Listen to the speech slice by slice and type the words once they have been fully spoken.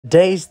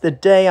Today's the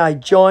day I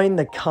joined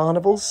the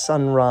Carnival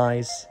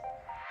Sunrise.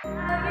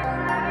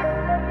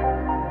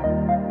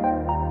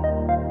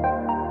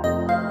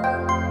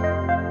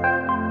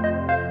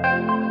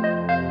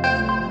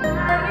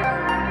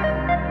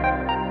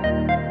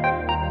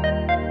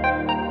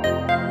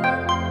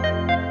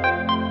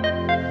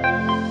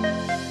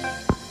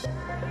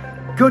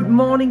 Good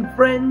morning,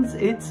 friends.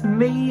 It's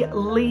me,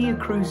 Lee, a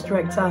cruise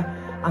director.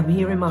 I'm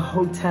here in my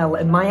hotel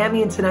at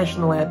Miami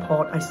International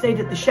Airport. I stayed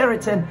at the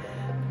Sheraton,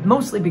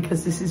 mostly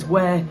because this is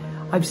where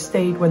I've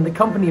stayed when the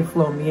company have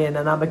flown me in,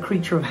 and I'm a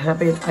creature of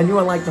habit. I knew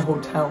I liked the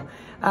hotel.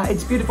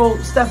 It's beautiful,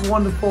 staff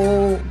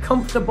wonderful,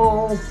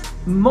 comfortable,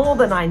 more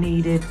than I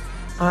needed.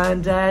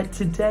 And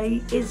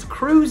today is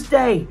cruise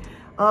day.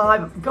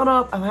 I've got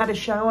up, I've had a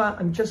shower,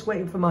 I'm just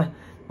waiting for my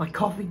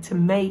coffee to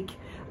make,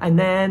 and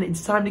then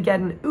it's time to get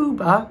an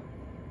Uber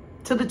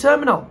to the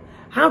terminal.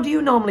 How do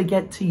you normally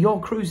get to your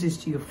cruises?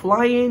 Do you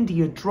fly in? Do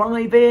you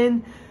drive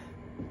in?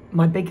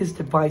 My biggest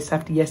advice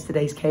after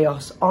yesterday's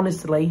chaos,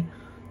 honestly,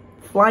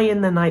 fly in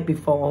the night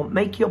before.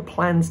 Make your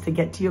plans to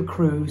get to your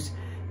cruise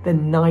the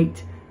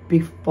night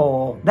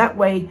before. That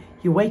way,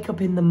 you wake up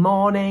in the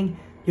morning,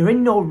 you're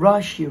in no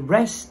rush, you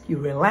rest, you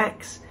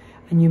relax,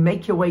 and you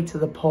make your way to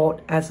the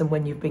port as and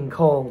when you've been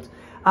called.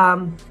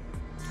 And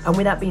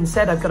with that being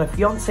said, I've got a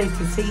fiance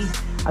to see,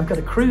 I've got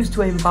a cruise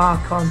to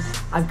embark on,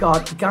 I've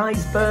got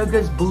Guy's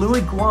Burgers, Blue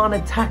Iguana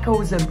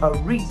tacos and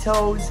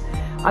burritos,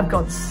 I've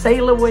got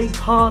sail away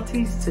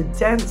parties to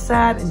dance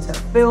at and to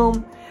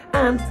film.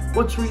 And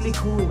what's really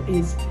cool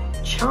is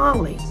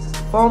Charlie,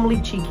 formerly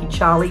Cheeky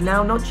Charlie,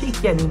 now not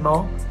cheeky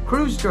anymore,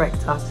 cruise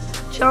director.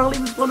 Charlie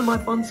was one of my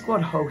Fun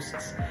Squad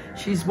hosts.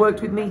 She's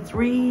worked with me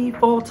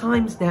 3-4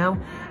 times now,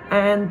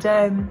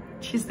 and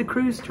she's the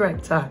cruise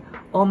director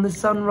on the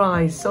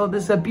Sunrise. So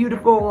there's a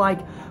beautiful, like,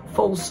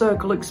 full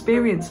circle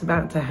experience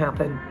about to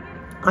happen.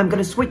 I'm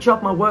going to switch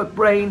off my work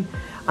brain,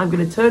 I'm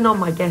going to turn on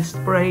my guest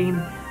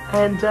brain,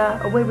 and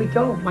away we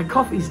go. My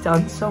coffee's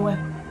done, so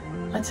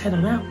let's head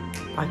on out.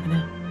 Bye for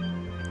now.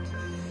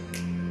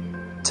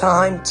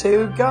 Time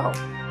to go.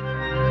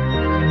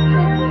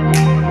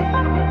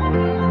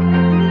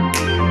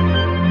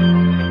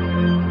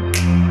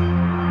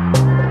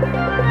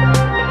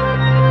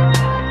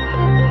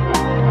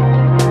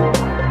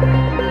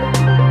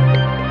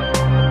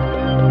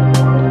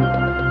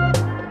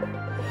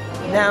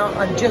 Now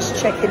I'm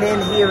just checking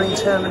in here in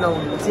Terminal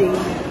D.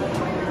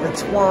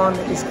 Tuan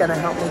is going to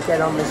help me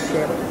get on the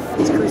ship.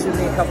 He's cruised with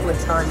me a couple of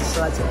times, so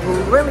that's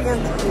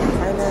brilliant.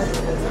 And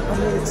I'm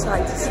really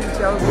excited to see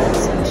Jody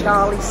and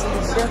Charlie,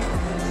 Celicia.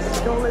 Let's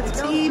go, let's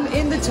go. Team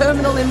in the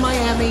terminal in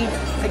Miami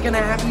are going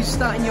to have you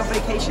starting your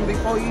vacation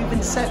before you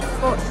even set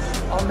foot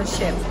on the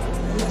ship.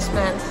 This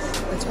man,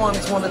 Tuan,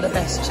 is one of the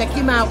best. Check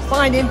him out,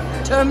 find him,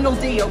 Terminal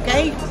D,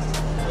 okay?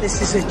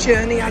 This is a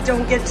journey I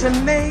don't get to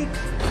make.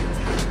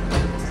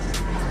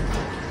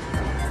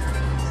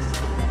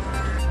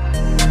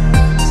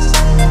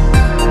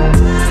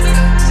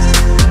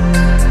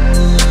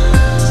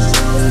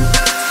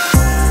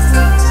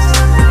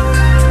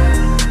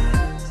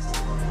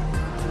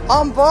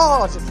 On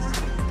board.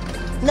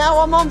 Now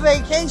I'm on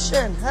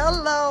vacation.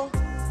 Hello.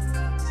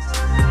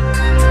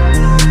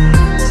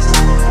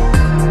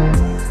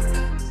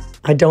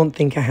 I don't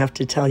think I have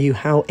to tell you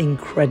how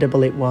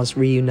incredible it was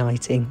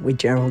reuniting with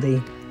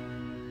Geraldine.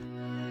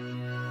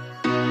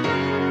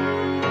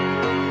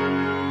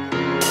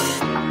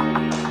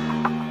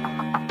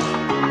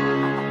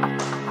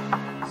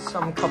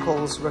 Some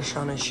couples rush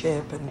on a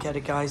ship and get a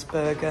Guy's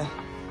Burger.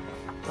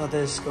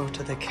 Others go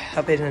to the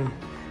cabin and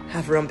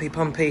have rumpy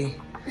pumpy.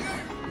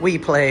 We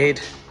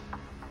played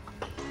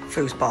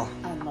foosball.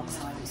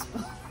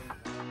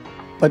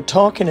 But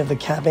talking of the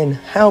cabin,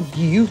 how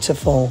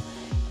beautiful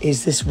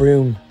is this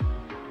room?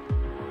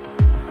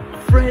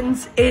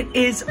 Friends, it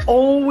is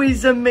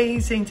always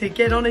amazing to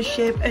get on a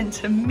ship and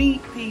to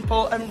meet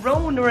people. And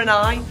Rona and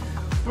I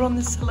were on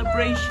the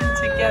celebration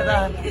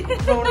together.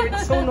 Rona,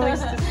 it's so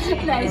nice to see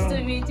you. Nice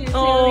to meet you, Tilly.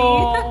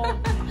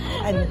 Oh,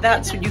 and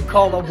that's what you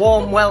call a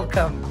warm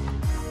welcome.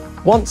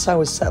 Once I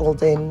was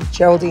settled in,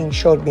 Geraldine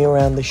showed me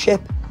around the ship,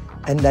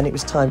 and then it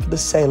was time for the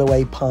sail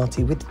away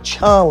party with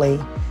Charlie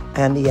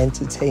and the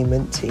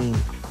entertainment team.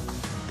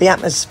 The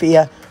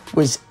atmosphere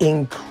was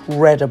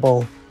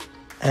incredible,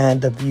 and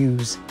the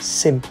views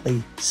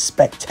simply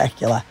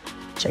spectacular.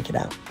 Check it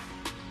out.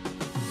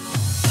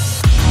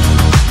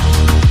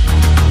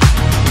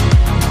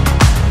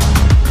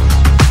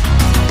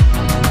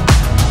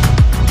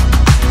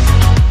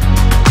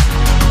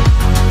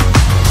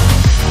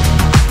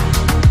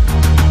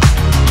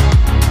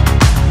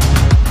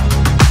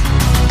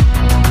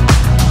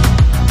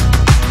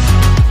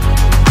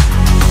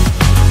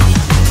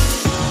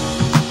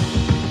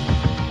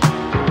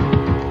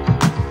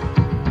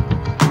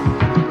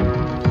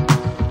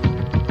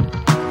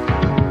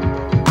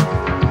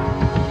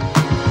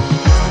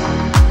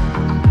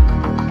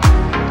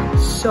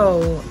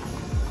 So,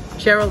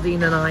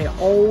 Geraldine and I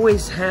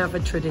always have a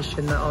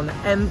tradition that on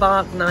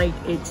embark night,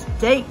 it's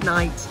date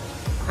night,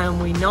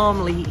 and we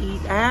normally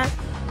eat at...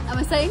 Am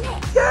I saying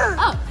it? Yeah.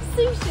 Oh,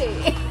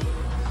 sushi.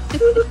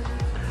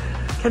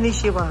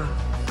 Konnichiwa.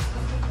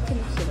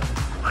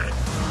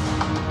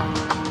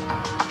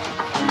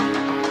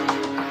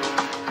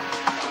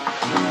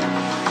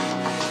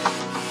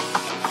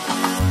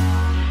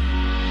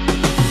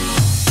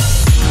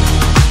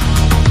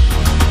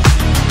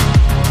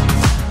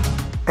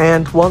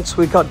 And once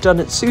we got done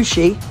at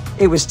sushi,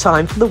 it was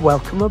time for the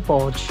welcome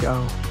aboard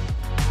show.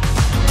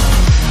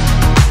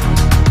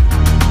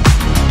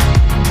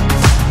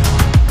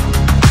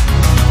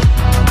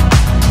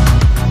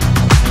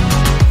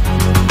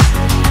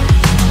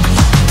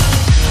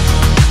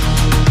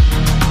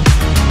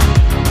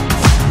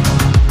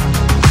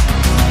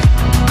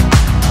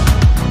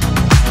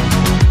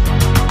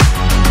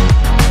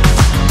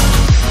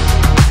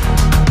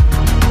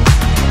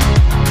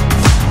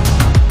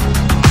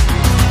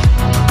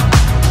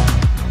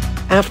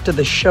 After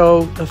the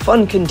show, the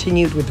fun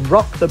continued with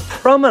Rock the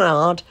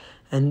Promenade,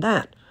 and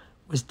that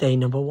was day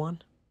number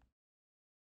 1.